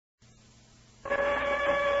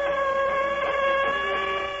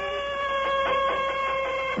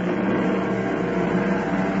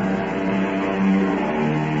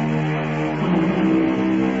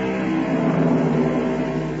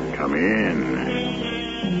Come in.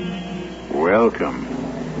 Welcome.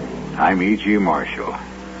 I'm E.G. Marshall.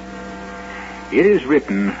 It is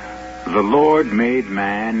written, "The Lord made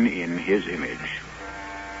man in his image."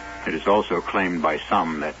 It is also claimed by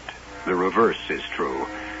some that the reverse is true.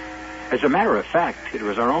 As a matter of fact, it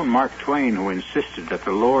was our own Mark Twain who insisted that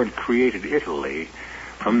the Lord created Italy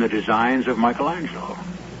from the designs of Michelangelo.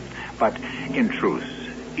 But in truth,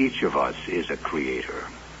 each of us is a creator.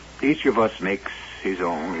 Each of us makes his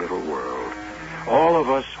own little world. All of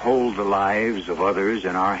us hold the lives of others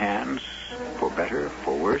in our hands, for better,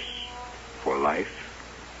 for worse, for life,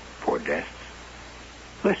 for death.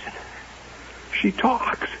 Listen, she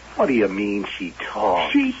talks. What do you mean she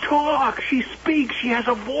talks? She talks. She speaks. She has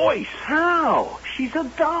a voice. How? She's a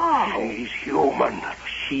doll. She's human.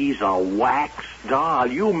 She's a wax doll.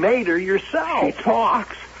 You made her yourself. She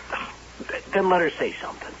talks. Then let her say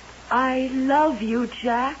something. I love you,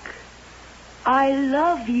 Jack. I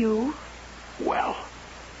love you. Well,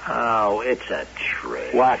 oh, it's a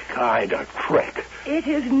trick. What kind of trick? It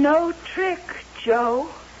is no trick, Joe.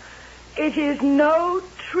 It is no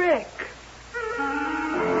trick.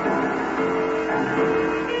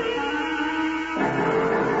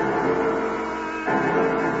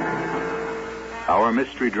 Our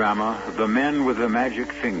mystery drama, The Men with the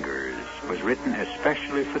Magic Fingers, was written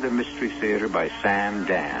especially for the Mystery Theater by Dann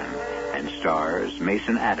and stars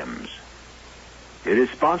Mason Adams. It is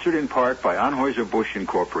sponsored in part by Anheuser-Busch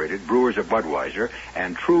Incorporated, Brewers of Budweiser,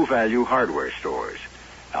 and True Value Hardware Stores.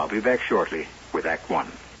 I'll be back shortly with Act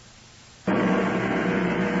One.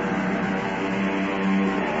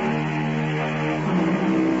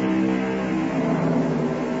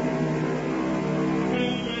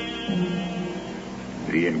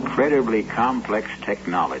 The incredibly complex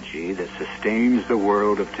technology that sustains the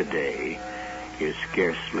world of today is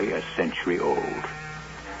scarcely a century old.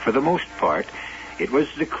 For the most part, it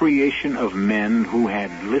was the creation of men who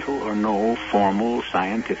had little or no formal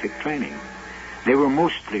scientific training. They were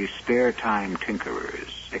mostly spare-time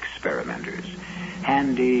tinkerers, experimenters,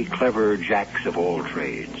 handy, clever jacks of all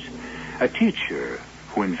trades, a teacher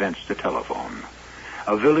who invents the telephone,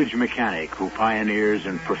 a village mechanic who pioneers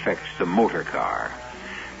and perfects the motor car,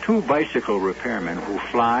 two bicycle repairmen who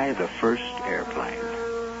fly the first airplane.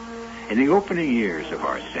 In the opening years of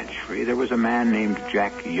our century, there was a man named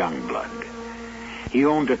Jack Youngblood. He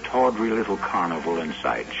owned a tawdry little carnival and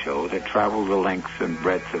sideshow that traveled the length and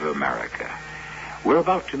breadth of America. We're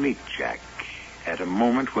about to meet Jack at a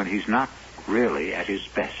moment when he's not really at his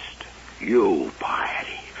best. You,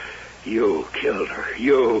 Piety. You killed her.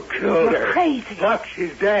 You killed her. You're crazy. Look,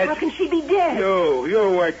 she's dead. How can she be dead?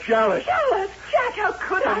 You were jealous. Jealous? Jack, how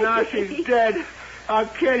could I And now be? she's dead. I'll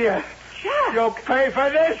kill you. Jack. You'll pay for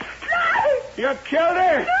this. No! You killed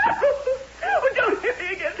her. No! Don't hit me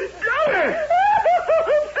again. Don't!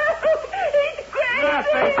 He's crazy.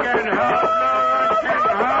 Nothing can help. No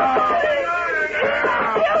one can help.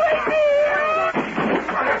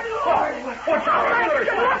 What's up?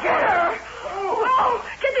 Oh,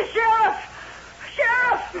 get the sheriff.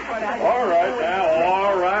 Sheriff. All right, now,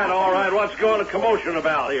 all right. What's going on? Commotion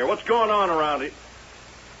about here? What's going on around here?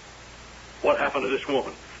 What happened to this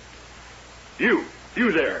woman? You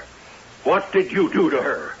there. What did you do to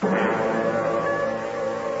her?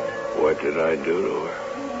 What did I do to her?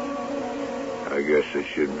 I guess it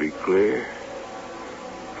should be clear.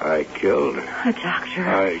 I killed her. A doctor.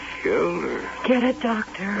 I killed her. Get a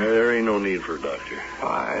doctor. There ain't no need for a doctor.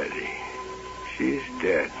 Piety. She's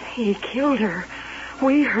dead. He killed her.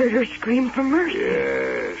 We heard her scream for mercy.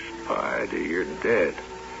 Yes, Piety, you're dead.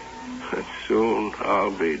 And soon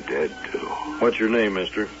I'll be dead, too. What's your name,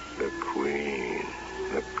 mister? The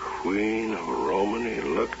Queen of Romany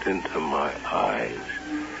looked into my eyes,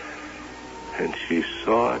 and she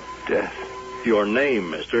saw death. Your name,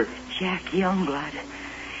 mister? Jack Youngblood.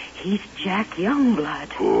 He's Jack Youngblood.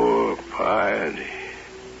 Poor Piety.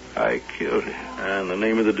 I killed him. And the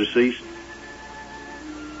name of the deceased?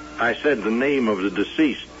 I said the name of the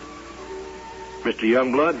deceased. Mr.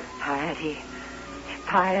 Youngblood? Piety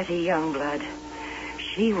Youngblood.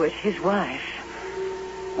 She was his wife.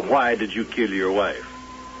 Why did you kill your wife?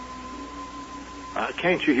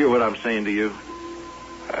 Can't you hear what I'm saying to you?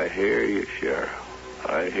 I hear you, Sheriff.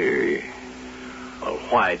 I hear you. Well,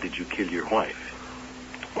 why did you kill your wife?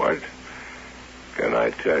 What can I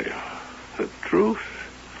tell you? The truth?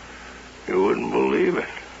 You wouldn't believe it.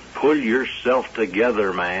 Pull yourself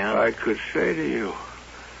together, man. I could say to you,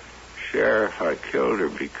 Sheriff, I killed her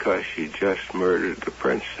because she just murdered the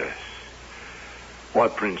princess.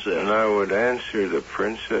 What princess? And I would answer the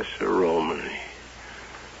Princess of Romany.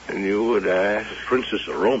 And you would ask... Princess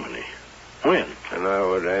of Romany? When? And I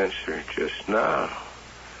would answer just now.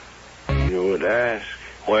 You would ask...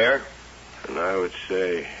 Where? And I would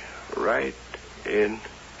say, right in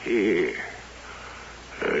here.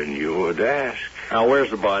 And you would ask... Now, where's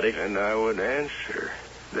the body? And I would answer,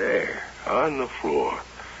 there, on the floor,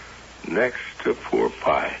 next to poor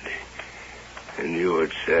Piety. And you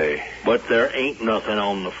would say... But there ain't nothing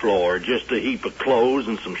on the floor, just a heap of clothes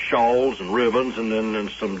and some shawls and ribbons and then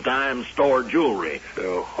some dime store jewelry.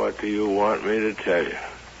 So what do you want me to tell you?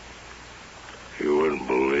 You wouldn't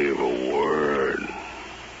believe a word.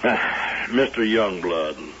 Mr.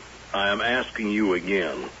 Youngblood, I am asking you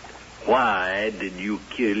again, why did you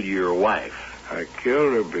kill your wife? I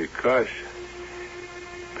killed her because...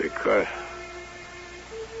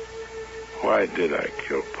 Why did I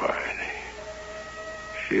kill Piety?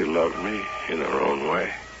 She loved me in her own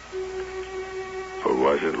way. But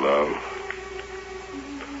was it love?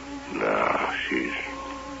 No, she's...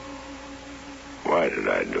 Why did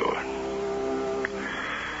I do it?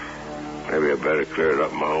 Maybe I better clear it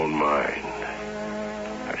up in my own mind.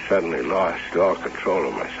 I suddenly lost all control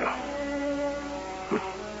of myself.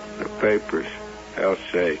 The papers, they'll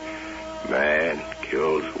say, man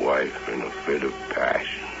kills wife in a fit of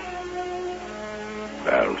passion.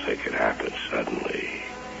 But I don't think it happens suddenly.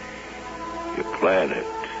 You plan it.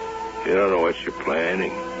 You don't know what you're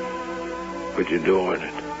planning, but you're doing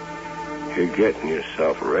it. You're getting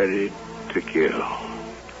yourself ready to kill.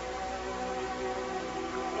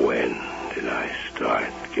 When did I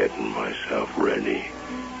start getting myself ready?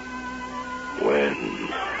 When?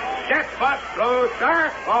 Step up,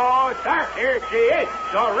 closer, closer. Here she is,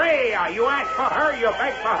 Soraya. You ask for her, you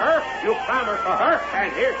beg for her, you clamor for her, and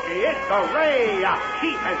here she is, Soraya.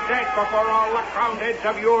 She has danced before all the crowned heads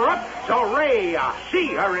of Europe. Soraya.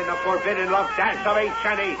 See her in the forbidden love dance of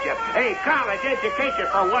ancient Egypt. A college education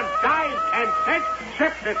for 1 dime, 10 cents.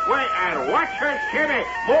 Step this way and watch her shimmy.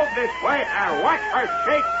 Move this way and watch her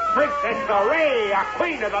shake. Princess Soraya,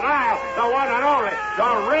 Queen of the Nile, the one and only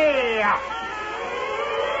Soraya.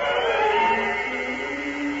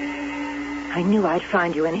 I knew I'd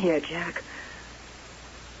find you in here, Jack.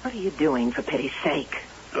 What are you doing, for pity's sake?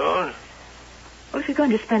 Dawn? Well, if you're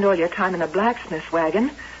going to spend all your time in the blacksmith's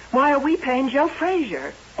wagon, why are we paying Joe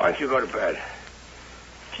Frazier? Why don't you go to bed?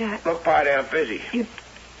 Jack... Look, Piety, I'm busy. You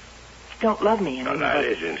don't love me anymore. No, that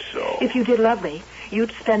isn't so. If you did love me,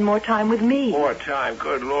 you'd spend more time with me. More time?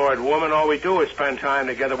 Good Lord, woman, all we do is spend time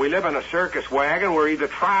together. We live in a circus wagon. We're either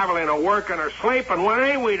traveling or working or sleeping. When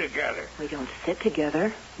ain't we together? We don't sit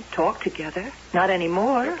together, talk together. Not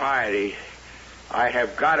anymore. Piety, I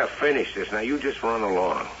have got to finish this. Now, you just run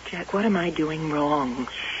along. Jack, what am I doing wrong?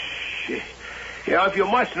 Shh. You know, if you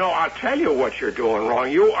must know, I'll tell you what you're doing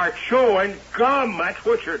wrong. You are chewing gum. That's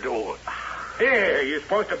what you're doing. Here, you're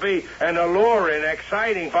supposed to be an alluring,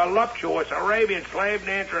 exciting, voluptuous Arabian slave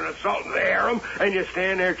dancer in a sultan's harem, and you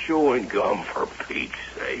stand there chewing gum, for Pete's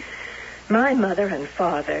sake. My mother and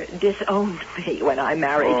father disowned me when I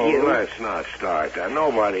married you. Let's not start that.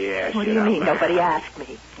 Nobody asked you. What do you mean, nobody asked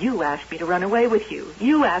me? You asked me to run away with you.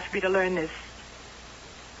 You asked me to learn this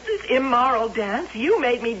immoral dance. You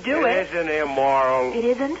made me do it. It isn't immoral. It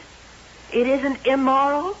isn't? It isn't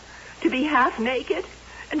immoral to be half naked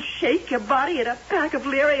and shake your body at a pack of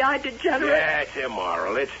leery-eyed degenerates? Yeah, it's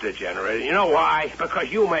immoral. It's degenerate. You know why? Because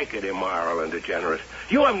you make it immoral and degenerate.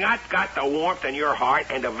 You have not got the warmth in your heart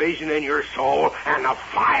and the vision in your soul and the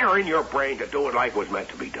fire in your brain to do it like it was meant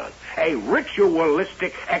to be done. A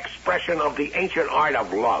ritualistic expression of the ancient art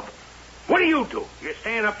of love. What do? You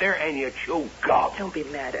stand up there and you chew gum. Don't be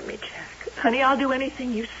mad at me, Jack. Honey, I'll do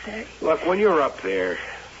anything you say. Look, when you're up there,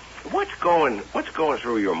 what's going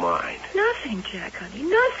through your mind? Nothing, Jack, honey,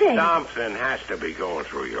 nothing. Something has to be going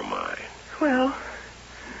through your mind. Well,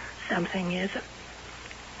 something is.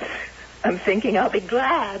 I'm thinking I'll be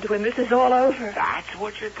glad when this is all over. That's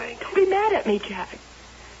what you think? Don't be mad at me, Jack.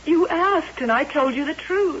 You asked, and I told you the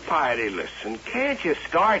truth. Piety, listen, can't you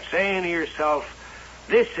start saying to yourself,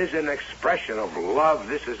 this is an expression of love.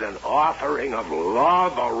 This is an offering of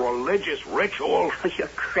love, a religious ritual. Oh, you're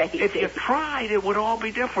crazy. If you tried, it would all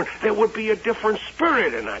be different. There would be a different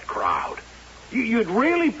spirit in that crowd. You'd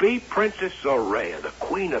really be Princess Soraya, the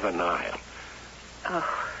Queen of the Nile.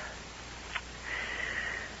 Oh.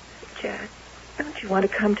 Jack, don't you want to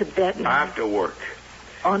come to bed now? After work.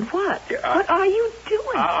 On what? What are you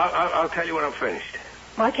doing? I'll tell you when I'm finished.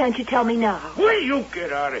 Why can't you tell me now? Will you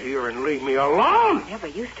get out of here and leave me alone? You never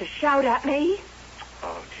used to shout at me.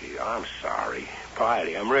 Oh, gee, I'm sorry.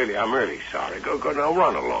 Piety, I'm really sorry. Go, now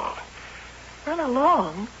run along. Run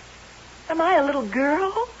along? Am I a little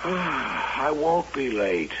girl? I won't be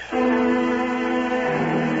late.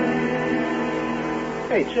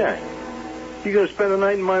 Hey, Jack. You gonna spend the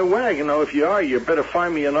night in my wagon? Now, if you are, you better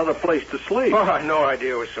find me another place to sleep. Oh, I had no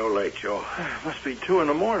idea it was so late, Joe. Must be 2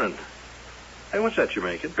 a.m. Hey, what's that you're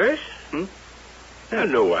making? This? Yeah. A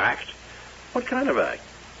new act. What kind of act?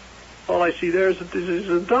 All I see there is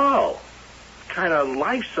a doll. Kind of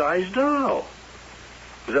life-size doll.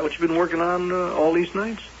 Is that what you've been working on all these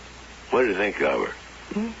nights? What do you think of her?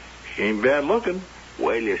 She ain't bad looking.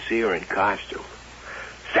 Wait till you see her in costume.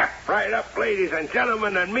 Step right up, ladies and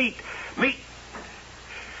gentlemen, and meet.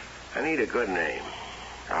 I need a good name.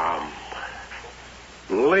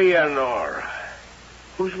 Leonora.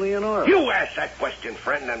 Who's Leonora? You asked that question,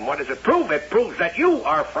 friend, and what does it prove? It proves that you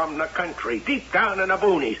are from the country, deep down in the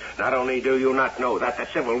boonies. Not only do you not know that the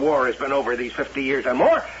Civil War has been over these 50 years and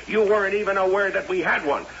more, you weren't even aware that we had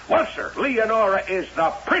one. Well, sir, Leonora is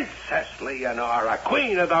the Princess Leonora,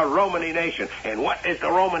 Queen of the Romany nation. And what is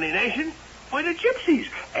the Romany nation? Why, the gypsies.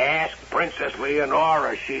 Ask Princess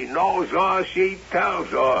Leonora. She knows all. She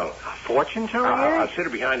tells all. A fortune teller? I'll sit her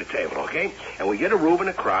behind the table, okay? And we get a Reuben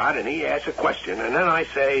a crowd, and he asks a question, and then I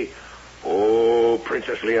say, "Oh,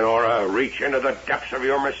 Princess Leonora, reach into the depths of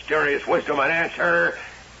your mysterious wisdom and answer."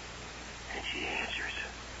 And she answers.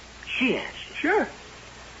 She answers. Sure.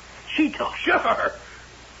 She talks. Sure.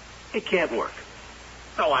 It can't work.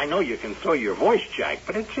 No, I know you can throw your voice, Jack,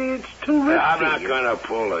 but it's too risky. I'm not going to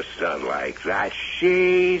pull a stunt like that.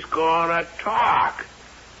 She's going to talk.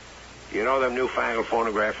 You know them newfangled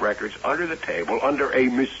phonograph records under the table, under a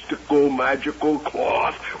mystical, magical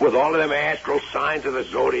cloth, with all of them astral signs of the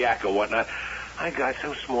zodiac and whatnot. I got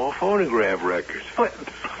some small phonograph records. But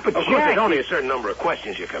of course, Jack, there's only a certain number of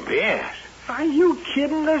questions you can be asked. Are you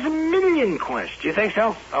kidding? There's a million questions. You think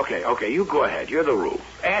so? Okay, you go ahead. You're the rule.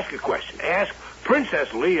 Ask a question. Ask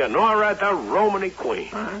Princess Leonora, the Romany Queen.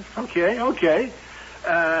 Okay.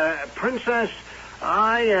 Princess,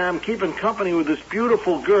 I am keeping company with this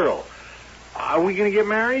beautiful girl. Are we going to get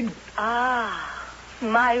married? Ah,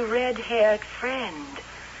 my red-haired friend.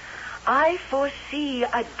 I foresee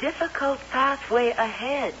a difficult pathway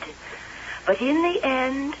ahead. But in the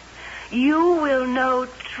end, you will know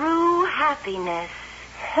true happiness.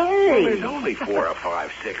 Hey! Well, there's only 4 or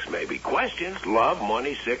 5, 6 maybe questions. Love,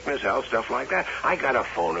 money, sickness, health, stuff like that. I got a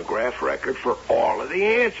phonograph record for all of the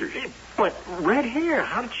answers. But red hair.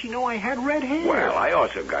 How did she know I had red hair? Well, I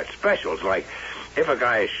also got specials, like if a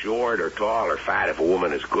guy is short or tall or fat, if a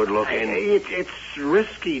woman is good looking. It's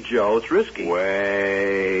risky, Joe. It's risky.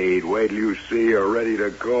 Wait till you see her ready to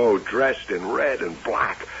go, dressed in red and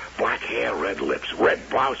black. Black hair, red lips, red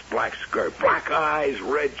blouse, black skirt, black eyes,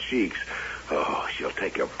 red cheeks. Oh, she'll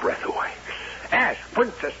take your breath away. Ask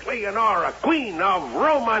Princess Leonora, Queen of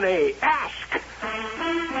Romany. Ask.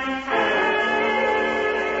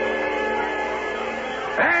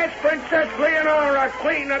 Ask Princess Leonora,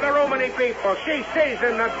 Queen of the Romany people. She sees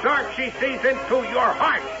in the dark. She sees into your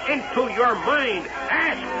heart, into your mind.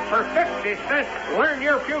 Ask for 50 cents. Learn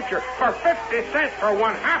your future for 50 cents for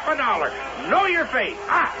 $0.50. Know your fate.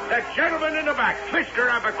 The gentleman in the back. Mr.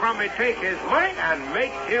 Abercrombie, take his money and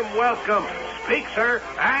make him welcome. Speak, sir.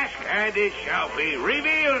 Ask, and it shall be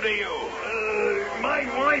revealed to you. My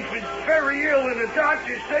wife is very ill, and the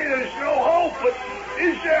doctors say there's no hope. But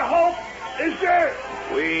is there hope? Is there?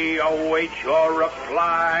 We await your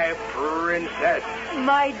reply, Princess.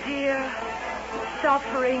 My dear,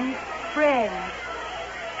 suffering friend,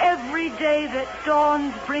 every day that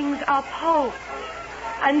dawns brings up hope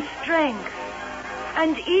and strength,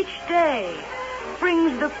 and each day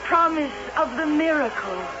brings the promise of the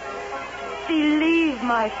miracle. Believe,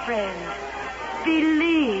 my friend,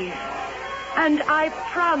 believe, and I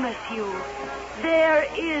promise you, there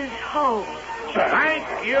is hope. Thank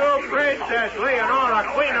you, Princess Leonora,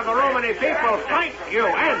 Queen of the Romany people. Thank you.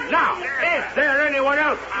 And now, is there anyone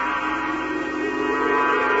else?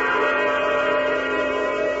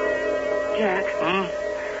 Jack.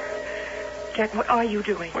 Jack, what are you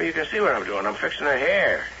doing? Well, you can see what I'm doing. I'm fixing her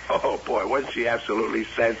hair. Oh, boy, wasn't she absolutely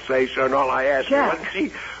sensational? I asked her, Jack. wasn't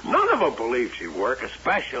she? None of them believed she'd work,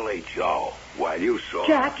 especially Joe. Well, you saw.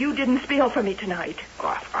 Jack, you didn't spiel for me tonight.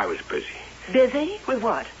 Oh, I was busy. Busy? With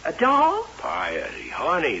what? A doll? Piety,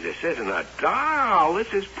 honey, this isn't a doll.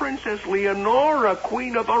 This is Princess Leonora,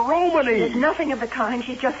 Queen of the Romany. There's nothing of the kind.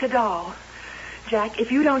 She's just a doll. Jack,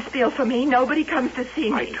 if you don't spiel for me, nobody comes to see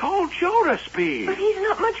me. I told Joe to speak. But he's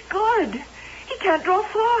not much good. He can't draw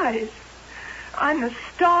flies. I'm the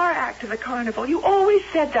star act of the carnival. You always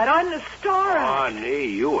said that. I'm the star act. Honey,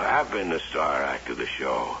 you have been the star act of the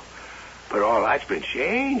show. But all that's been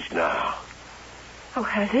changed now. Oh,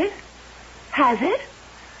 has it? Has it?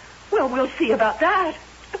 Well, we'll see about that.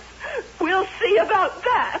 We'll see about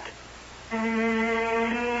that.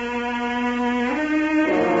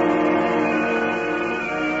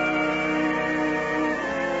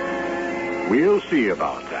 We'll see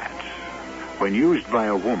about that. When used by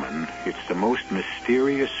a woman, it's the most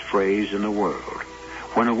mysterious phrase in the world.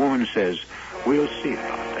 When a woman says, we'll see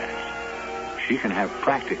about that, she can have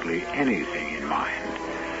practically anything in mind,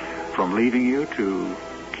 from leaving you to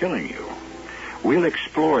killing you. We'll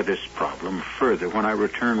explore this problem further when I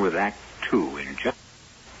return with Act 2 in just...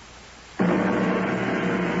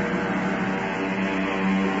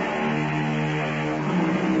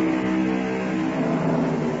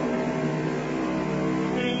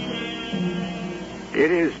 It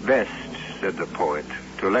is best, said the poet,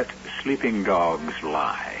 to let sleeping dogs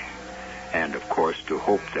lie, and, of course, to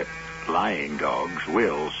hope that lying dogs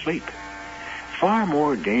will sleep. Far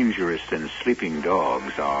more dangerous than sleeping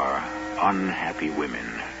dogs are unhappy women.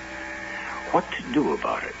 What to do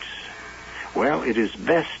about it? Well, it is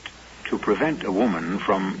best to prevent a woman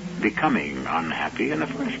from becoming unhappy in the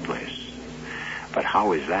first place. But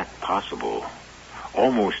how is that possible?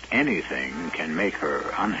 Almost anything can make her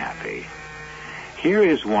unhappy. Here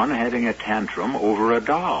is one having a tantrum over a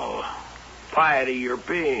doll. Piety, you're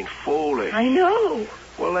being foolish. I know.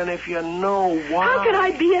 Well, then if you know why... How can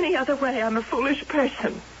I be any other way? I'm a foolish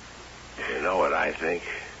person. You know what I think?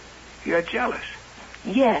 You're jealous.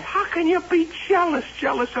 Yes. How can you be jealous?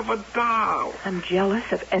 Jealous of a doll? I'm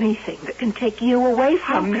jealous of anything that can take you away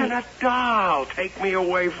from me. How can a doll take me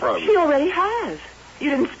away from you? She already has. You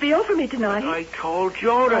didn't spiel for me tonight. I told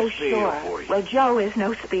Joe to spiel for you. Well, Joe is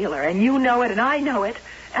no spieler, and you know it, and I know it,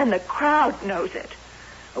 and the crowd knows it.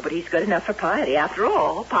 Oh, but he's good enough for Piety. After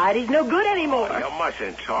all, Piety's no good anymore. Oh, you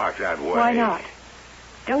mustn't talk that way. Why not?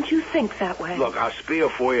 Don't you think that way? Look, I'll spiel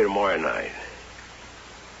for you tomorrow night.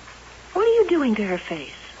 What are you doing to her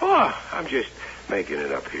face? Oh, I'm just making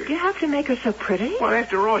it up here. Do you have to make her so pretty? Well,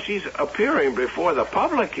 after all, she's appearing before the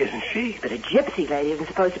public, isn't she? But a gypsy lady isn't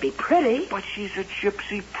supposed to be pretty. But she's a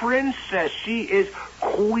gypsy princess. She is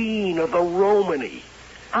queen of the Romany.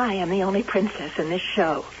 I am the only princess in this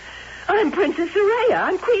show. I'm Princess Soraya.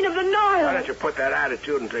 I'm queen of the Nile. Why don't you put that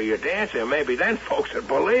attitude into your dancing? Maybe then folks would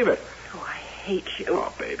believe it. Oh, I hate you.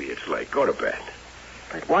 Oh, baby, it's late. Go to bed.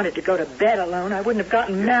 If I'd wanted to go to bed alone, I wouldn't have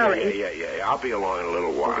gotten married. Yeah. I'll be along in a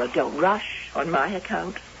little while. Well, don't rush on my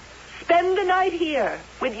account. Spend the night here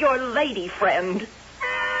with your lady friend.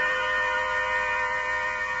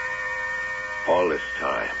 All this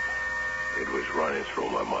time, it was running through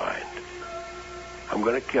my mind. I'm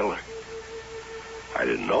going to kill her. I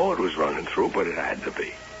didn't know it was running through, but it had to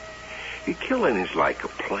be. Killing is like a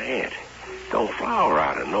plant. Don't flower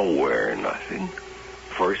out of nowhere or nothing.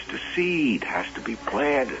 First, the seed has to be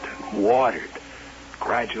planted and watered.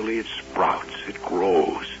 Gradually, it sprouts, it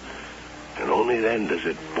grows. And only then does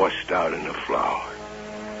it bust out in a flower.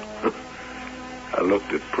 I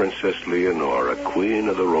looked at Princess Leonora, Queen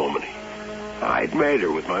of the Romany. I'd made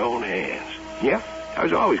her with my own hands. Yeah, I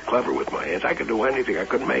was always clever with my hands. I could do anything. I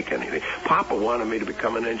couldn't make anything. Papa wanted me to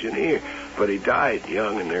become an engineer, but he died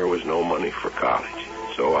young and there was no money for college.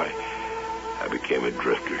 So I became a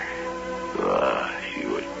drifter. She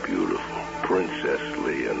was beautiful. Princess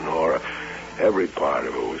Leonora. Every part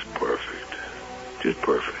of her was perfect. Just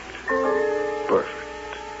perfect. Perfect.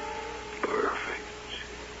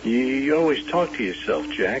 You always talk to yourself,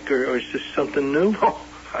 Jack, or is this something new? Oh,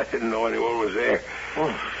 I didn't know anyone was there.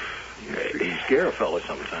 Oh, you scare a fella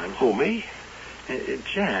sometimes. Who, me?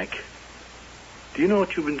 Jack, do you know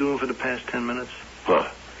what you've been doing for the past 10 minutes?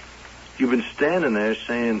 What? You've been standing there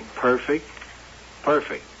saying perfect.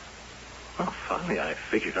 Well, finally, I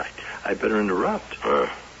figured I'd better interrupt.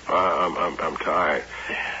 I'm tired.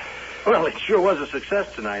 Well, it sure was a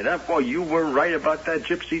success tonight, huh? Boy, you were right about that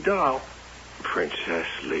gypsy doll. Princess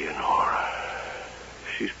Leonora.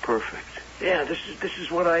 She's perfect. Yeah, this is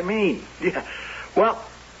what I mean. Yeah. Well,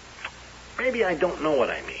 maybe I don't know what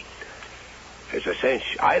I mean. It's a sense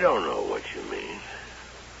I don't know what you mean.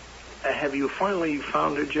 Have you finally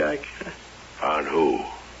found her, Jack? Found who?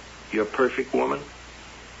 Your perfect woman?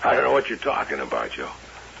 I don't know what you're talking about, Joe.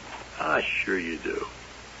 Sure you do.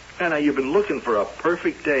 Now, you've been looking for a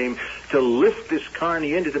perfect dame to lift this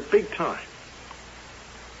carny into the big time.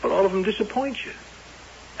 But all of them disappoint you.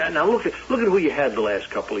 And now look at who you had the last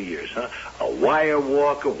couple of years, huh? A wire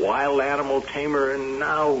walker, wild animal tamer, and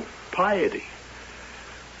now Piety.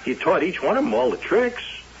 You taught each one of them all the tricks.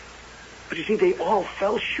 But you see, they all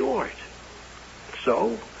fell short.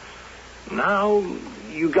 So, now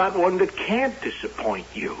you got one that can't disappoint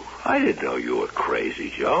you. I didn't know you were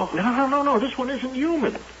crazy, Joe. No. This one isn't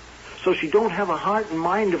human. So she don't have a heart and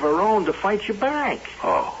mind of her own to fight you back.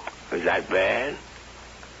 Oh. Is that bad?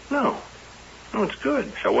 No. No, it's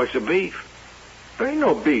good. So what's the beef? There ain't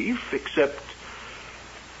no beef, except...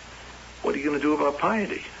 What are you going to do about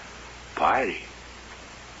Piety? Piety?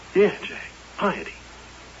 Yeah, Jack. Piety.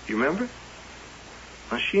 You remember?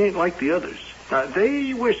 Now, she ain't like the others.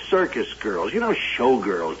 They were circus girls,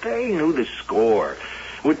 showgirls. They knew the score.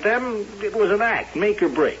 With them, it was an act, make or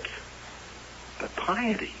break. But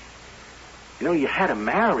Piety, you had to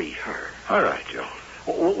marry her. All right, Joe.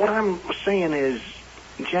 What I'm saying is,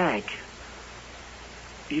 Jack,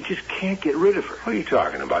 you just can't get rid of her. What are you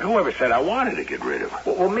talking about? Whoever said I wanted to get rid of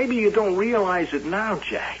her? Well, maybe you don't realize it now,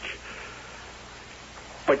 Jack.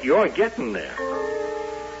 But you're getting there.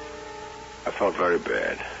 I felt very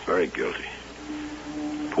bad, very guilty.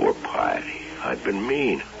 Poor Piety. I'd been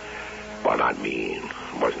mean. Well, not mean.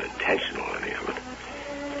 It wasn't intentional, any of it.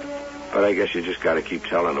 But I guess you just got to keep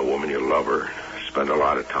telling a woman you love her. Spend a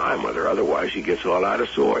lot of time with her, otherwise she gets all out of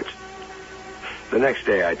sorts. The next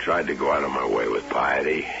day I tried to go out of my way with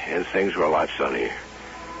Piety, and things were a lot sunnier.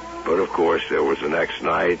 But, of course, there was the next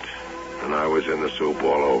night, and I was in the soup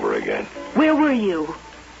all over again. Where were you?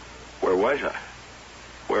 Where was I?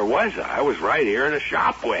 Where was I? I was right here in a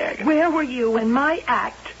shop wagon. Where were you when my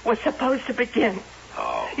act was supposed to begin?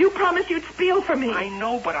 Oh. You promised you'd spiel for me. I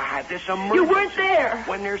know, but I had this emergency. You weren't there.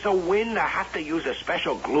 When there's a wind, I have to use a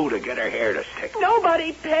special glue to get her hair to stick.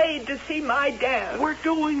 Nobody paid to see my dance. We're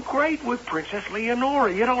doing great with Princess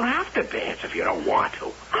Leonora. You don't have to dance if you don't want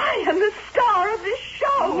to. I am the star of this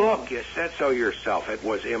show. Look, you said so yourself. It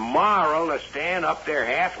was immoral to stand up there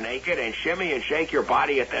half naked and shimmy and shake your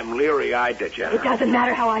body at them leery-eyed degenerates. It doesn't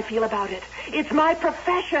matter how I feel about it. It's my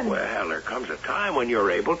profession. Well, there comes a time when you're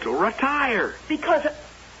able to retire. Because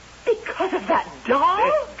of that doll?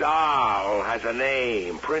 This doll has a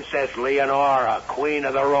name. Princess Leonora, Queen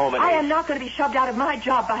of the Romans. I am not going to be shoved out of my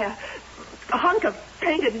job by a hunk of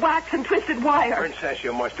painted wax and twisted wire. Princess,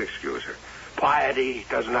 you must excuse her. Piety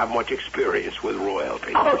doesn't have much experience with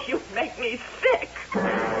royalty. Oh, you make me sick.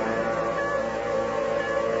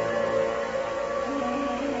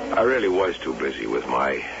 I really was too busy with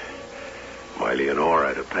my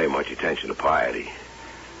Leonora to pay much attention to Piety.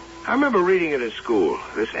 I remember reading it at school.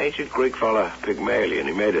 This ancient Greek fella, Pygmalion,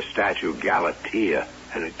 he made a statue, Galatea,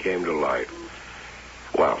 and it came to life.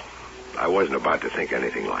 Well, I wasn't about to think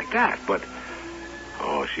anything like that, but...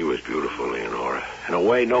 Oh, she was beautiful, Leonora. In a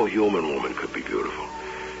way, no human woman could be beautiful.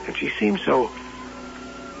 And she seemed so...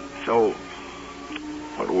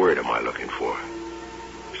 What word am I looking for?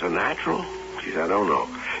 So natural? Geez, I don't know.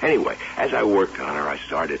 Anyway, as I worked on her, I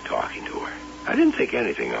started talking to her. I didn't think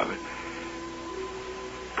anything of it.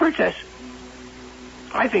 Princess,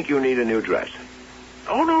 I think you need a new dress.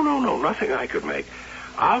 Oh, no, nothing I could make.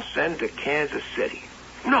 I'll send to Kansas City.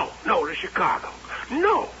 No, to Chicago.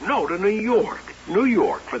 No, to New York. New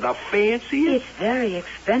York for the fanciest. It's very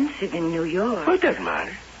expensive in New York. Well, it doesn't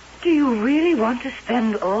matter. Do you really want to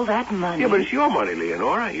spend all that money? Yeah, but it's your money,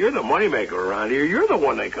 Leonora. You're the moneymaker around here. You're the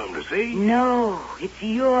one they come to see. No, it's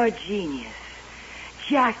your genius.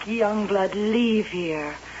 Jack Youngblood, leave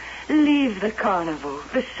here. Leave the carnival,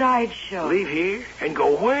 the sideshow. Leave here? And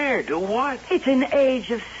go where? Do what? It's an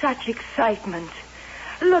age of such excitement.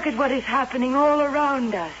 Look at what is happening all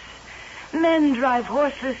around us. Men drive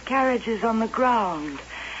horseless carriages on the ground.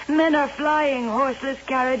 Men are flying horseless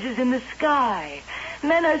carriages in the sky.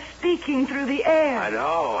 Men are speaking through the air. I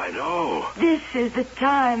know. This is the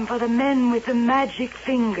time for the men with the magic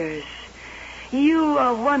fingers. You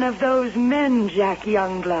are one of those men, Jack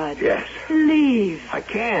Youngblood. Yes. Leave. I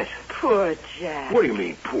can't. Poor Jack. What do you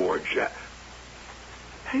mean, poor Jack?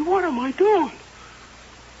 Hey, what am I doing?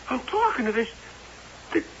 I'm talking to this...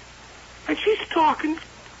 And she's talking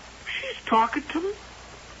to me?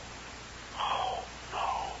 Oh,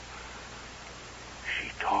 no. She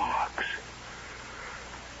talks.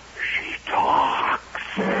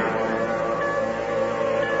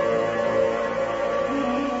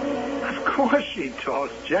 Of course she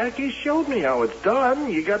talks, Jack. You showed me how it's done.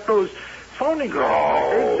 You got those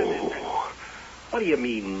phonograph records. What do you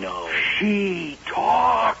mean, no? She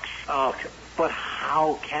talks. Oh, but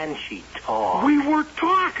how can she talk? We were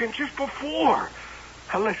talking just before.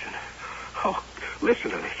 Now, listen. Oh, listen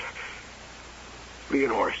to this.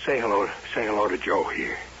 Leonora, say hello to Joe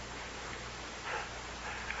here.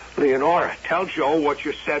 Leonora, tell Joe what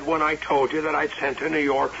you said when I told you that I'd sent to New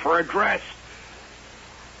York for a dress.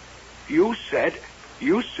 You said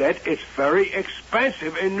it's very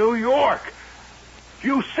expensive in New York.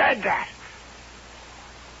 You said that.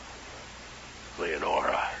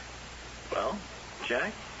 Leonora. Well,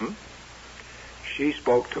 Jack? She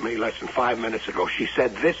spoke to me less than 5 minutes ago. She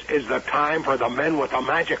said, this is the time for the men with the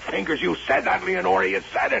magic fingers. You said that, Leonora. You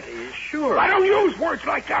said it. Sure. I don't use words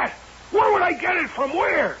like that. Where would I get it from?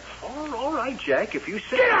 Where? All right, Jack, if you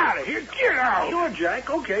say... Get out of here. Get out. Sure,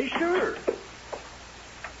 Jack. Okay, sure.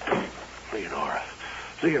 Leonora.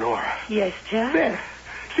 Yes, Jack? There.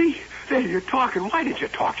 See? There, you're talking. Why didn't you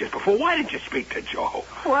talk just before? Why didn't you speak to Joe?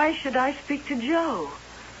 Why should I speak to Joe?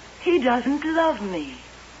 He doesn't love me.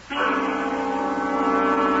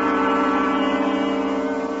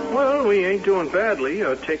 Well, we ain't doing badly,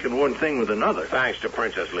 taking one thing with another. Thanks to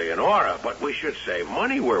Princess Leonora, but we should save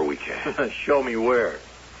money where we can. Show me where.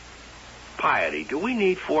 Piety, do we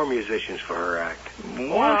need 4 musicians for her act?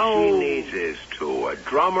 Well, All she needs is 2, a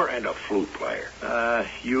drummer and a flute player.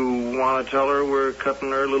 You want to tell her we're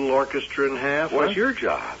cutting her little orchestra in half? What's your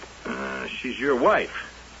job? She's your wife.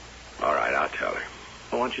 All right, I'll tell her.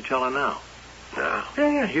 Well, why don't you tell her now? Now?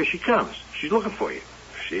 Yeah, here she comes. She's looking for you.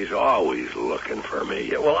 She's always looking for me.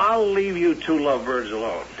 Yeah, well, I'll leave you 2 lovebirds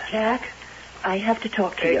alone. Jack, I have to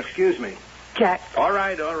talk to you. Excuse me. Jack. All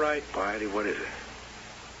right, Piety, what is it?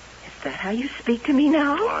 Is that how you speak to me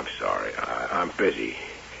now? Oh, I'm sorry. I'm busy.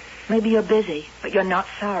 Maybe you're busy, but you're not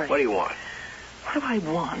sorry. What do you want? What do I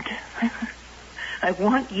want? I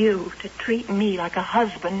want you to treat me like a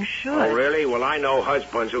husband should. Oh, really? Well, I know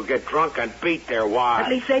husbands who get drunk and beat their wives.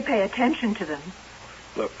 At least they pay attention to them.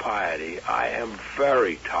 Look, Piety, I am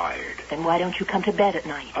very tired. Then why don't you come to bed at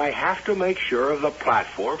night? I have to make sure of the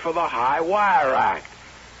platform for the high wire act.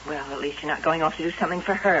 Well, at least you're not going off to do something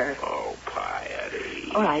for her. Oh,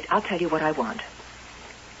 Piety. All right, I'll tell you what I want.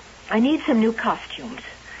 I need some new costumes.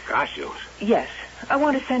 Costumes? Yes. I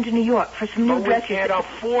want to send to New York for some new But dresses. we can't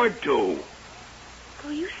afford to.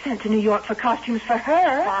 Well, you sent to New York for costumes for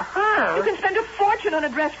her. For her? You can spend a fortune on a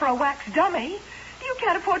dress for a wax dummy. You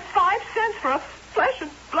can't afford 5 cents for a flesh and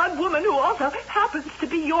blood woman who also happens to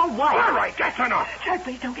be your wife. All right, that's enough. Jack,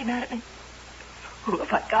 please don't be mad at me. Who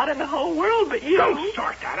have I got in the whole world but you? Don't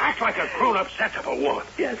start that. Act like a grown-up, sensible woman.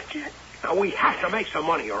 Yes, Jack. Now, we have to make some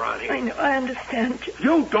money around here. I know. I understand, Jack.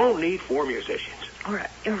 You don't need 4 musicians. All right,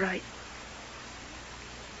 you're right.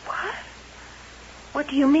 What? What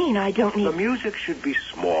do you mean I don't need... The music should be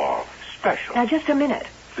small, special. Now, just a minute.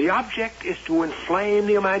 The object is to inflame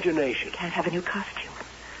the imagination. Can't have a new costume.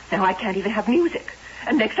 Now I can't even have music.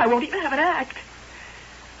 And next I won't even have an act.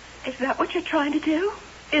 Is that what you're trying to do?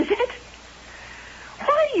 Is it?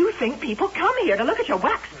 Why do you think people come here to look at your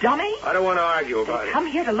wax dummy? I don't want to argue about They come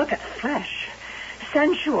here to look at flesh.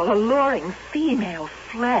 Sensual, alluring, female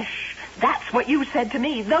flesh. That's what you said to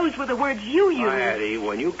me. Those were the words you used. Piety,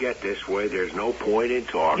 when you get this way, there's no point in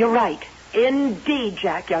talking. You're right. Indeed,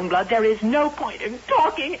 Jack Youngblood. There is no point in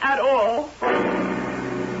talking at all.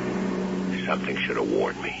 Something should have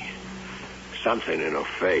warned me. Something in her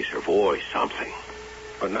face, her voice, something.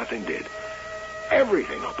 But nothing did.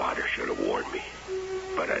 Everything about her should have warned me.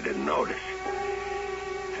 But I didn't notice.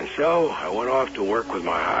 And so I went off to work with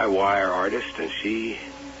my high-wire artist, and she...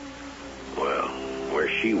 Well, where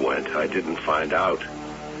she went, I didn't find out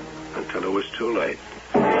until it was too late.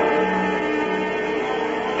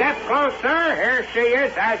 Step closer. Here she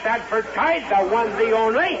is, as advertised, the one, the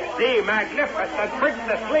only, the magnificent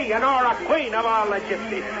Princess Leonora, queen of all the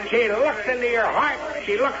gypsies. She looks into your heart.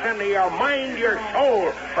 She looks into your mind, your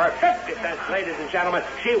soul. For 50 cents, ladies and gentlemen,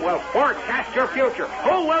 she will forecast your future.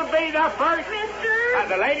 Who will be the first? Mister?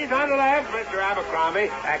 The ladies on the left, Mr. Abercrombie,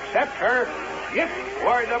 accept her gift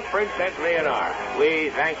for the Princess Leonora. We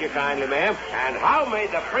thank you kindly, ma'am. And how may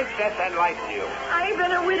the princess enlighten you? I've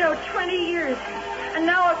been a widow 20 years, and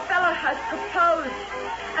now a fellow has proposed.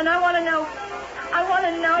 And I want to know...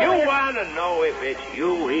 You want to know if it's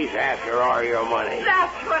you he's after or your money?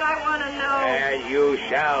 That's what I want to know. And you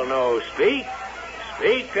shall know. Speak.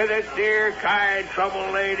 Speak to this dear, kind,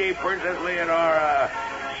 troubled lady, Princess Leonora.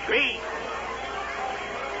 Speak.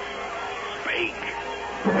 Speak.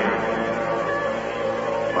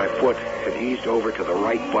 My foot had eased over to the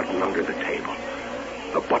right button under the table.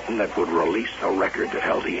 The button that would release the record that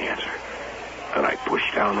held the answer. And I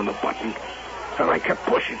pushed down on the button, and I kept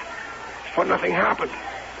pushing. But nothing happened.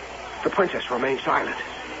 The princess remained silent.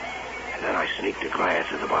 And then I sneaked a glance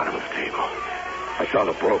at the bottom of the table. I saw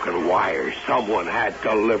the broken wires someone had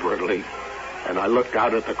deliberately. And I looked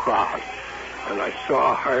out at the crowd, and I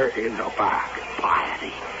saw her in the back,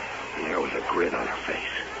 Piety. And there was a grin on her face.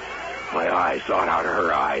 My eyes sought out of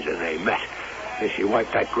her eyes, and they met. And she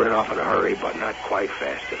wiped that grin off in a hurry, but not quite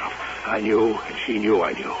fast enough. I knew, and she knew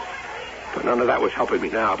I knew. But none of that was helping me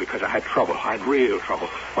now, because I had trouble. I had real trouble.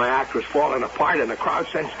 My act was falling apart, and the crowd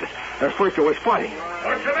sensed it. At first, it was funny.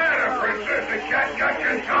 What's the matter, Princess? The cat got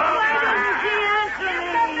your tongue? Why don't you answer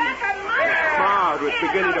me? Crowd, crowd was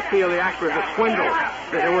beginning to feel the act of the swindle,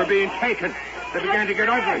 that they were being taken. They began to get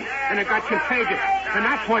ugly, and it got contagious. And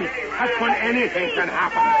that's when anything can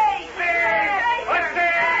happen.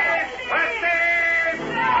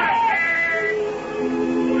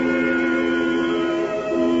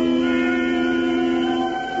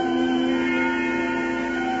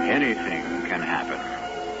 Anything can happen.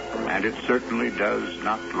 And it certainly does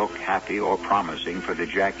not look happy or promising for the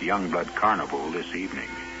Jack Youngblood Carnival this evening.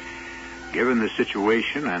 Given the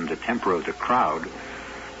situation and the temper of the crowd,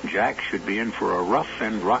 Jack should be in for a rough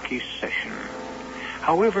and rocky session.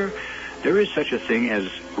 However, there is such a thing as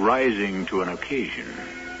rising to an occasion.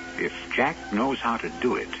 If Jack knows how to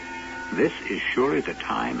do it, this is surely the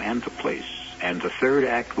time and the place, and the third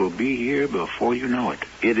act will be here before you know it.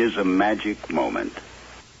 It is a magic moment.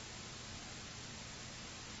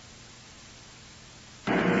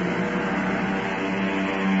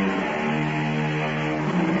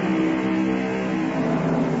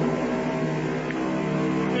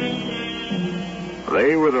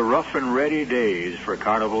 They were the rough and ready days for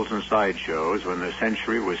carnivals and sideshows when the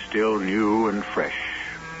century was still new and fresh.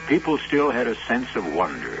 People still had a sense of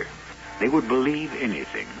wonder. They would believe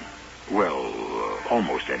anything. Well,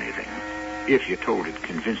 almost anything, if you told it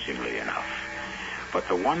convincingly enough. But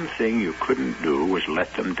the one thing you couldn't do was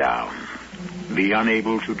let them down. Be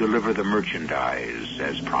unable to deliver the merchandise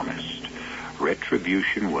as promised.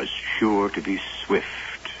 Retribution was sure to be swift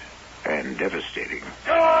and devastating.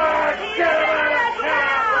 Ladies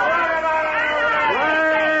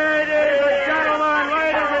and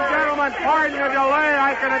gentlemen, pardon the delay.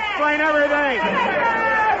 I can explain everything.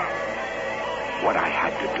 What I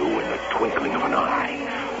had to do in the twinkling of an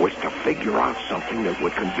eye was to figure out something that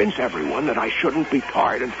would convince everyone that I shouldn't be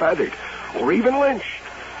tarred and feathered, or even lynched.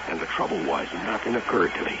 And the trouble was, nothing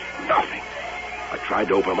occurred to me. Nothing. I tried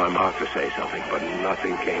to open my mouth to say something, but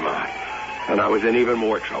nothing came out. And I was in even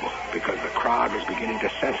more trouble, because the crowd was beginning to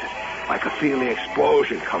sense it. I could feel the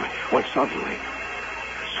explosion coming, when suddenly,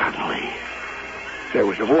 there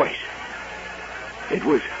was a voice. It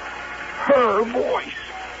was her voice.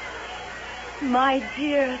 My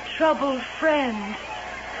dear troubled friend,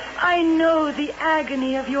 I know the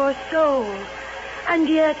agony of your soul, and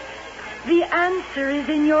yet the answer is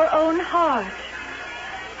in your own heart.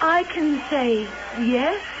 I can say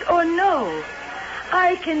yes or no.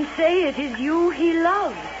 I can say it is you he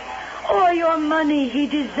loves, or your money he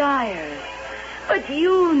desires. But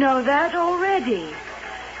you know that already.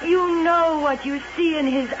 You know what you see in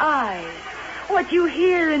his eyes, what you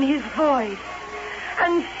hear in his voice.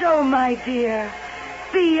 And so, my dear,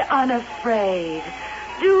 be unafraid.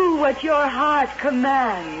 Do what your heart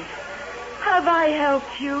commands. Have I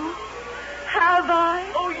helped you? Have I?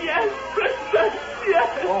 Oh, yes, Princess,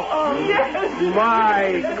 yes. Oh, yes.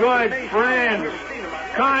 My good friends,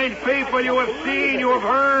 kind people you have seen, you have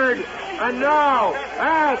heard, and now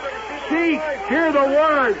ask, seek, hear the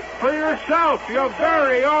word for yourself, your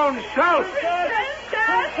very own self.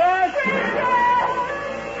 Princess!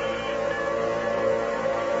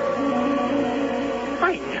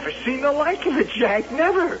 I never seen the like of it, Jack.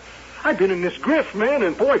 Never. I've been in this grift, man,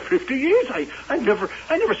 and boy, 50 years. I never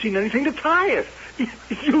seen anything to tie it.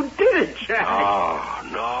 You did it, Jack. Oh,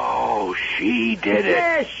 no, she did it.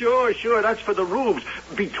 Yeah, sure. That's for the rubes.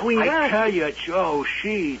 Between I us. tell you, Joe,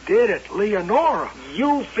 she did it. Leonora.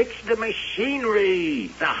 You fixed the machinery.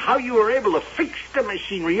 Now, how you were able to fix the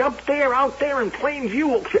machinery out there in plain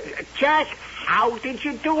view. Jack, how did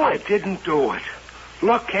you do it? I didn't do it.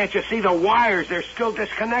 Look, can't you see the wires? They're still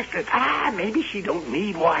disconnected. Maybe she don't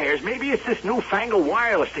need wires. Maybe it's this newfangled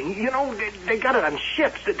wireless thing. You know, they got it on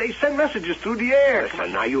ships. They send messages through the air.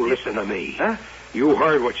 Listen, now you listen to me. Huh? You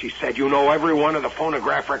heard what she said. You know every one of the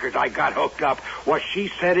phonograph records I got hooked up. What she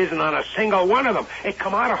said isn't on a single one of them. It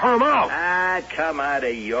come out of her mouth. Come out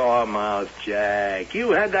of your mouth, Jack.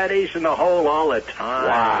 You had that ace in the hole all the time.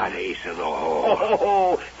 What ace in the hole?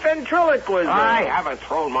 Oh, ventriloquism. I haven't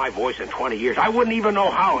thrown my voice in 20 years. I wouldn't even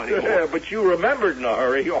know how anymore. Yeah, but you remembered in a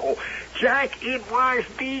hurry. Oh, Jack, it was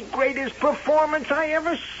the greatest performance I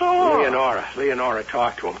ever saw. Leonora,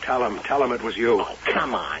 talk to him. Tell him it was you. Oh,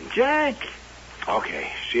 come on, Jack.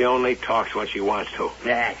 Okay, she only talks when she wants to.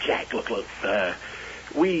 Jack, look.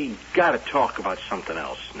 We got to talk about something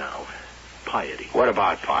else now. Piety. What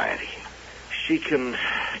about piety? She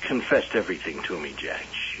confessed everything to me, Jack.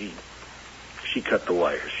 She cut the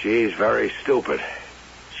wires. She's very stupid.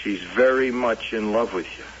 She's very much in love with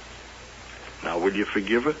you. Now, will you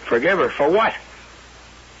forgive her? Forgive her? For what?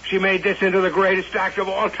 She made this into the greatest act of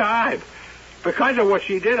all time. Because of what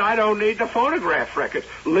she did, I don't need the phonograph records.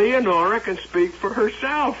 Leonora can speak for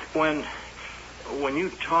herself. When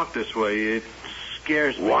you talk this way, it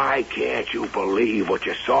scares me. Why can't you believe what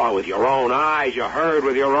you saw with your own eyes, you heard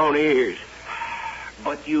with your own ears?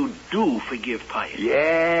 But you do forgive Piety.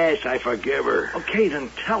 Yes, I forgive her. Okay, then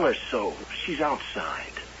tell her so. She's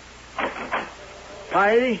outside.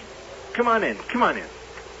 Piety, come on in. Come on in.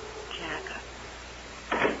 Jack,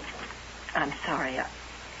 I'm sorry.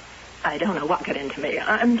 I don't know what got into me.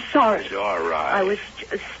 I'm sorry. It's all right. I was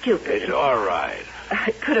stupid. It's all right.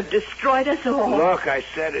 I could have destroyed us all. Look, I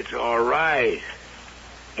said it's all right.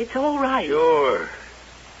 It's all right. Sure.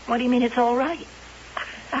 What do you mean it's all right?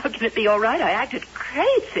 How can it be all right? I acted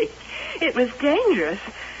crazy. It was dangerous.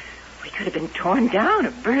 We could have been torn down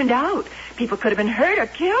or burned out. People could have been hurt or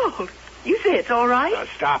killed. You say it's all right? Now,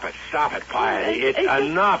 stop it, Piety. It's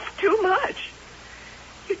enough. Too much.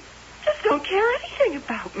 You just don't care anything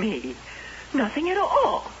about me. Nothing at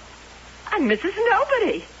all. I'm Mrs.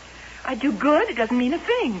 Nobody. I do good, it doesn't mean a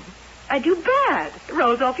thing. I do bad, it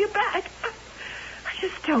rolls off your back. I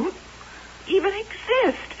just don't even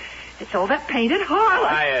exist. It's all that painted harlot.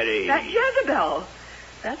 Piety. That Jezebel.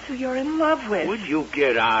 That's who you're in love with. Would you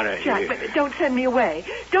get out of Jack, here? but don't send me away.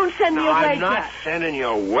 Don't send me away, I'm not Jack. sending you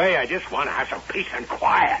away. I just want to have some peace and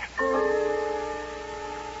quiet.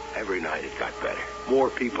 Every night it got better. More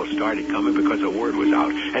people started coming because the word was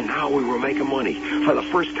out. And now we were making money. For the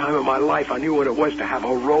first time in my life, I knew what it was to have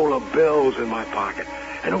a roll of bills in my pocket.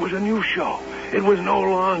 And it was a new show. It was no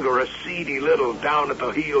longer a seedy little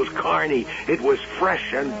down-at-the-heels carny. It was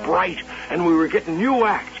fresh and bright, and we were getting new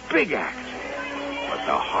acts, big acts. But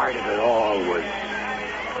the heart of it all was...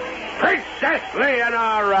 Princess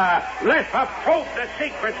Leonora, let her probe the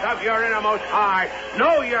secrets of your innermost heart.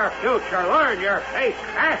 Know your future, learn your fate.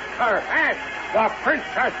 Ask her, ask the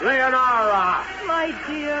Princess Leonora. My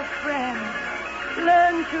dear friend,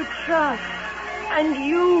 learn to trust, and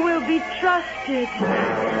you will be trusted.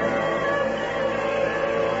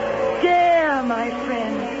 Dare, my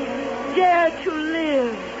friend, dare to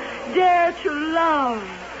live, dare to love.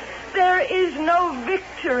 There is no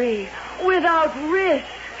victory without risk.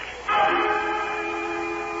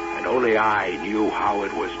 And only I knew how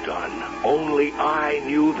it was done. Only I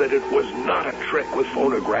knew that it was not a trick with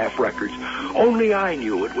phonograph records. Only I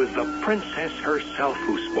knew it was the princess herself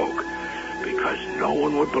who spoke. Because no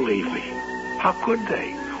one would believe me. How could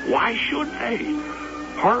they? Why should they?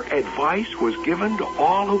 Her advice was given to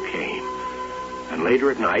all who came. And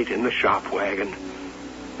later at night, in the shop wagon,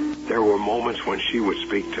 there were moments when she would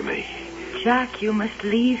speak to me. Jack, you must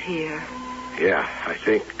leave here. Yeah, I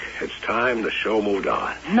think it's time the show moved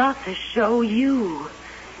on. Not the show, you.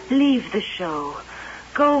 Leave the show.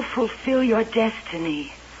 Go fulfill your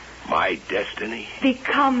destiny. My destiny?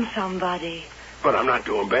 Become somebody. But I'm not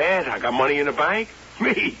doing bad. I got money in the bank.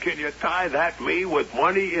 Me? Can you tie that me with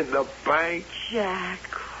money in the bank? Jack,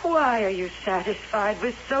 why are you satisfied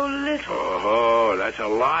with so little? Oh, that's a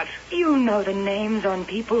lot. You know the names on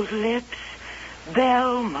people's lips.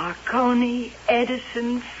 Bell, Marconi,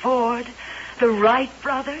 Edison, Ford, the Wright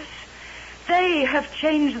brothers. They have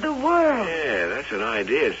changed the world. Yeah, that's an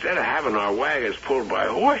idea. Instead of having our wagons pulled by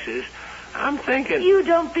horses, I'm thinking... You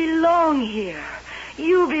don't belong here.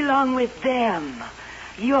 You belong with them.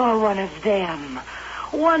 You're one of them.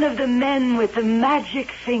 One of the men with the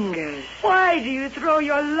magic fingers. Why do you throw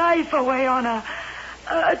your life away on a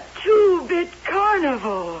two-bit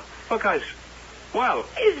carnival? Because, well...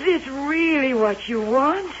 Is this really what you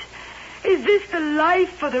want? Is this the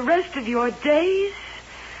life for the rest of your days?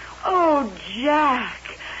 Oh,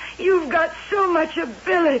 Jack, you've got so much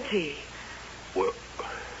ability.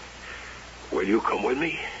 Will you come with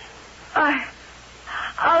me?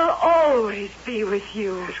 I'll always be with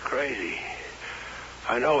you. It's crazy.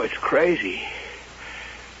 I know it's crazy.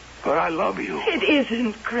 But I love you. It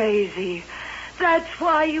isn't crazy. That's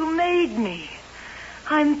why you made me.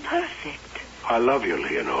 I'm perfect. I love you,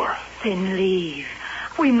 Leonora. Then leave.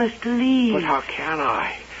 We must leave. But how can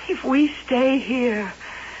I? If we stay here,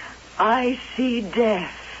 I see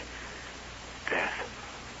death. Death?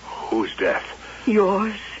 Whose death?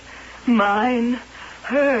 Yours, mine,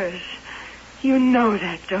 hers. You know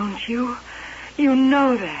that, don't you? You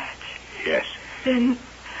know that. Yes. Then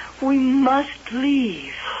we must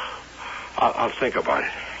leave. I'll think about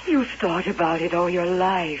it. You've thought about it all your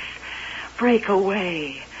life. Break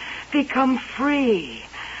away. Become free.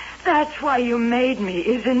 That's why you made me,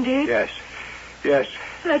 isn't it? Yes. Yes.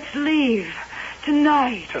 Let's leave.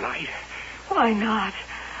 Tonight. Tonight? Why not?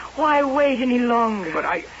 Why wait any longer? But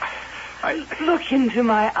I... Look into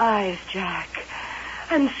my eyes, Jack,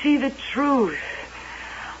 and see the truth.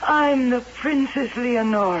 I'm the Princess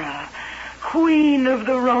Leonora, Queen of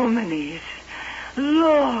the Romanies.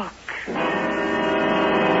 Look.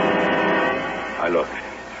 I looked.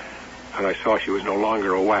 And I saw she was no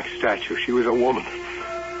longer a wax statue. She was a woman.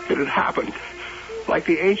 It had happened. Like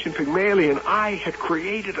the ancient Pygmalion, I had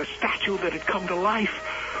created a statue that had come to life.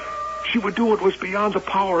 She would do what was beyond the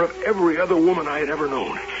power of every other woman I had ever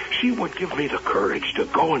known. She would give me the courage to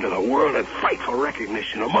go into the world and fight for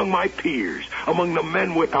recognition among my peers, among the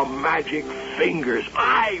men with the magic fingers.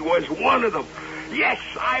 I was one of them. Yes,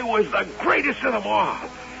 I was the greatest of them all.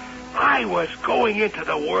 I was going into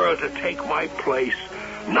the world to take my place,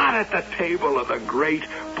 not at the table of the great,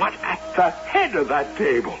 but at the head of that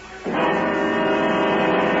table.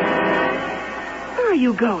 Where are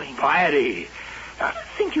you going? Piety.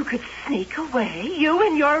 Think you could sneak away? You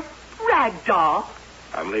and your rag doll?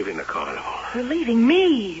 I'm leaving the carnival. You're leaving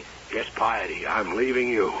me. Yes, Piety, I'm leaving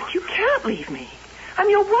you. But you can't leave me. I'm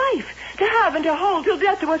your wife, to have and to hold till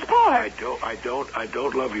death do us part. I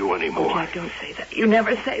don't love you anymore. Oh, Jack, don't say that. You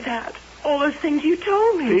never say that. All those things you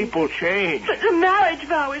told me. People change. But the marriage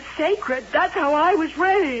vow is sacred. That's how I was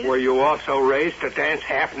raised. Were you also raised to dance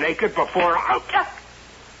half naked before...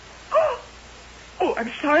 Oh,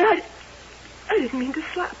 I'm sorry. I didn't mean to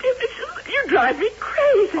slap you. You drive me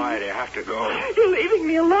crazy. Piety, I have to go. You're leaving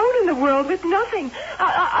me alone in the world with nothing.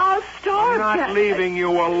 I'll starve. I'm not leaving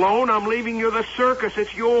you alone. I'm leaving you the circus.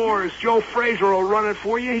 It's yours. Joe Fraser will run it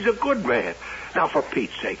for you. He's a good man. Now, for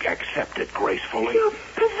Pete's sake, accept it gracefully. You're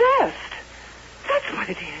possessed. That's what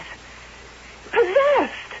it is.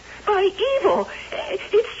 Possessed by evil.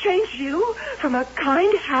 It's changed you from a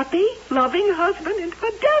kind, happy, loving husband into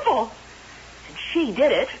a devil. And she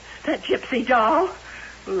did it. That gypsy doll.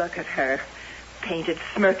 Look at her. Painted,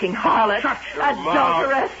 smirking harlot. Shut your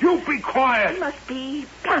adulteress. Mouth. You be quiet. She must be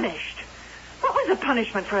punished. What was the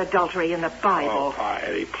punishment for adultery in the Bible? Oh,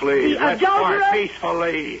 Piety, please. The Let's part adulteress?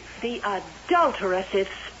 peacefully. The adulteress is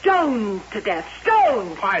stoned to death.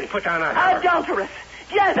 Stoned. Piety, put down that hammer. Adulteress.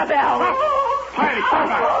 Jezebel. Piety, stop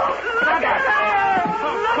it. Look at her.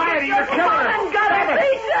 Piety, you're killing her. Got her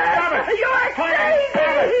features. Stop it. You're Piety,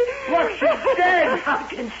 stop it. Look, she's dead. How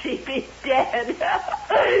can she be dead?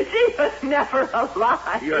 She was never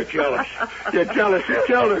alive. You're jealous. You're jealous. You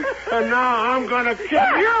killed her. And now I'm going to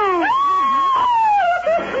kill you.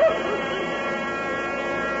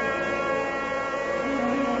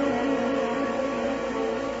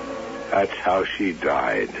 That's how she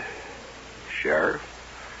died, Sheriff.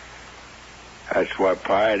 That's why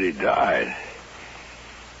Piety died.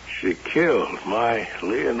 She killed my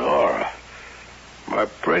Leonora. My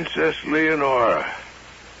Princess Leonora.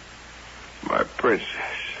 My princess.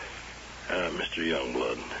 Mr.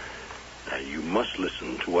 Youngblood, now you must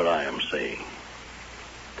listen to what I am saying.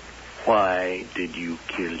 Why did you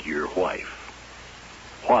kill your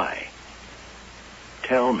wife? Why?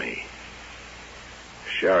 Tell me.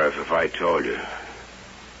 Sheriff, if I told you,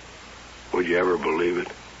 would you ever believe it?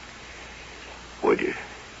 Would you?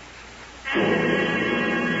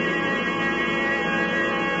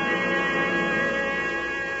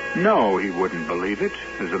 No, he wouldn't believe it.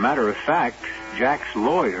 As a matter of fact, Jack's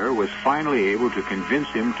lawyer was finally able to convince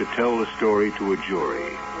him to tell the story to a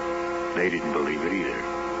jury. They didn't believe it either.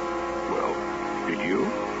 Well, did you?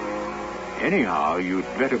 Anyhow, you'd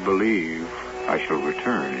better believe I shall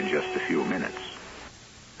return in just a few minutes.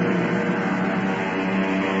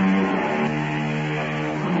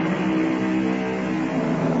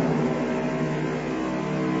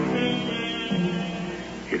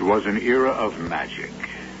 It was an era of magic.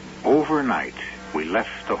 Overnight, we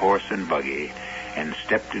left the horse and buggy and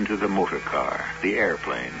stepped into the motor car, the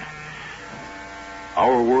airplane.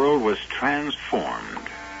 Our world was transformed,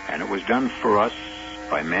 and it was done for us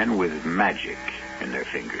by men with magic in their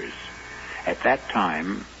fingers. At that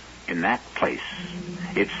time, in that place,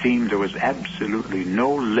 it seemed there was absolutely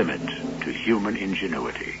no limit to human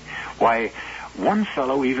ingenuity. Why, one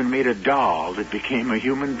fellow even made a doll that became a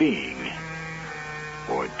human being.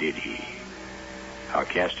 Or did he? Our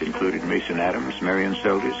cast included Mason Adams, Marian,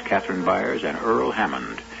 Seldes, Catherine Byers, and Earl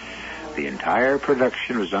Hammond. The entire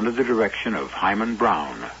production was under the direction of Hyman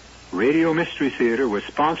Brown. Radio Mystery Theater was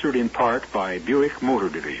sponsored in part by Buick Motor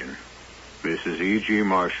Division. This is E.G.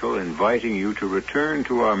 Marshall inviting you to return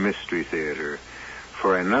to our Mystery Theater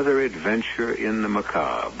for another adventure in the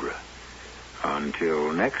macabre.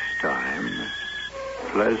 Until next time,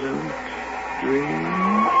 pleasant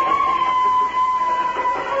dreams.